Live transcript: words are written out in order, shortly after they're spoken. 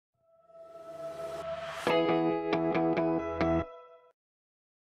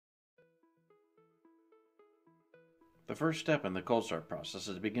first step in the cold start process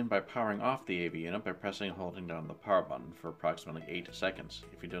is to begin by powering off the AV unit by pressing and holding down the power button for approximately 8 seconds.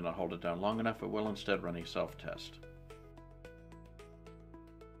 If you do not hold it down long enough, it will instead run a self-test.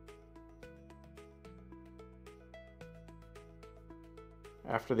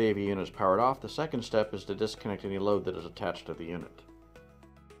 After the AV unit is powered off, the second step is to disconnect any load that is attached to the unit.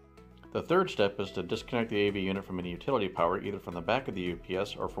 The third step is to disconnect the AV unit from any utility power, either from the back of the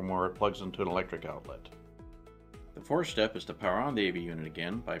UPS or from where it plugs into an electric outlet. The fourth step is to power on the AV unit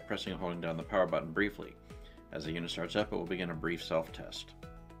again by pressing and holding down the power button briefly. As the unit starts up, it will begin a brief self-test.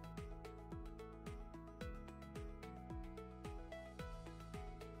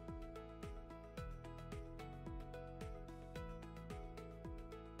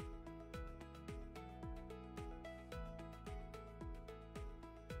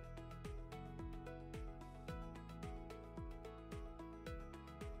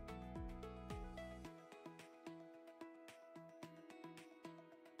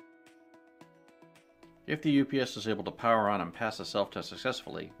 If the UPS is able to power on and pass the self-test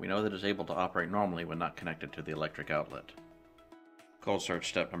successfully, we know that it is able to operate normally when not connected to the electric outlet. Cold start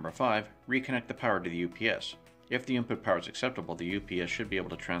step number 5, reconnect the power to the UPS. If the input power is acceptable, the UPS should be able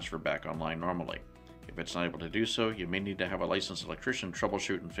to transfer back online normally. If it's not able to do so, you may need to have a licensed electrician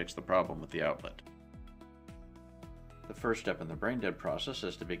troubleshoot and fix the problem with the outlet. The first step in the brain dead process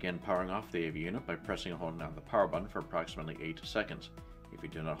is to begin powering off the AV unit by pressing and holding down the power button for approximately 8 seconds. If you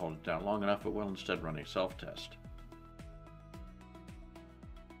do not hold it down long enough, it will instead run a self-test.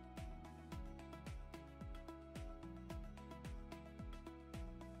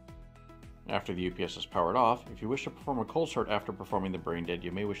 After the UPS is powered off, if you wish to perform a cold start after performing the brain dead,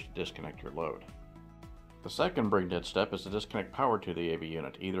 you may wish to disconnect your load. The second brain dead step is to disconnect power to the AV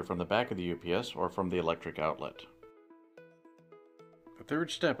unit, either from the back of the UPS or from the electric outlet. The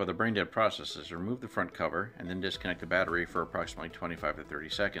third step of the brain dead process is to remove the front cover and then disconnect the battery for approximately 25 to 30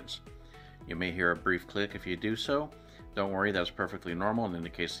 seconds. You may hear a brief click if you do so. Don't worry, that's perfectly normal and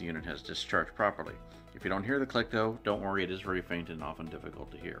indicates the unit has discharged properly. If you don't hear the click though, don't worry, it is very faint and often difficult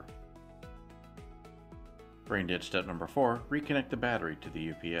to hear. Brain dead step number 4, reconnect the battery to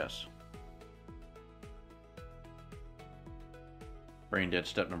the UPS. Brain dead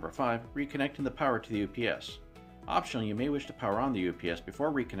step number 5, reconnecting the power to the UPS. Optionally, you may wish to power on the UPS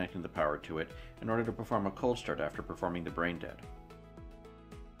before reconnecting the power to it in order to perform a cold start after performing the brain dead.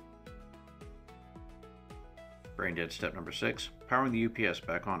 Brain dead step number 6, powering the UPS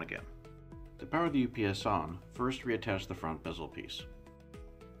back on again. To power the UPS on, first reattach the front bezel piece.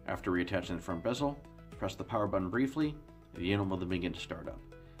 After reattaching the front bezel, press the power button briefly, and the unit will then begin to start up.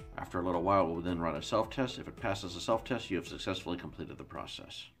 After a little while, it will then run a self-test. If it passes the self-test, you have successfully completed the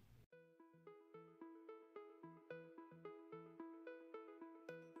process.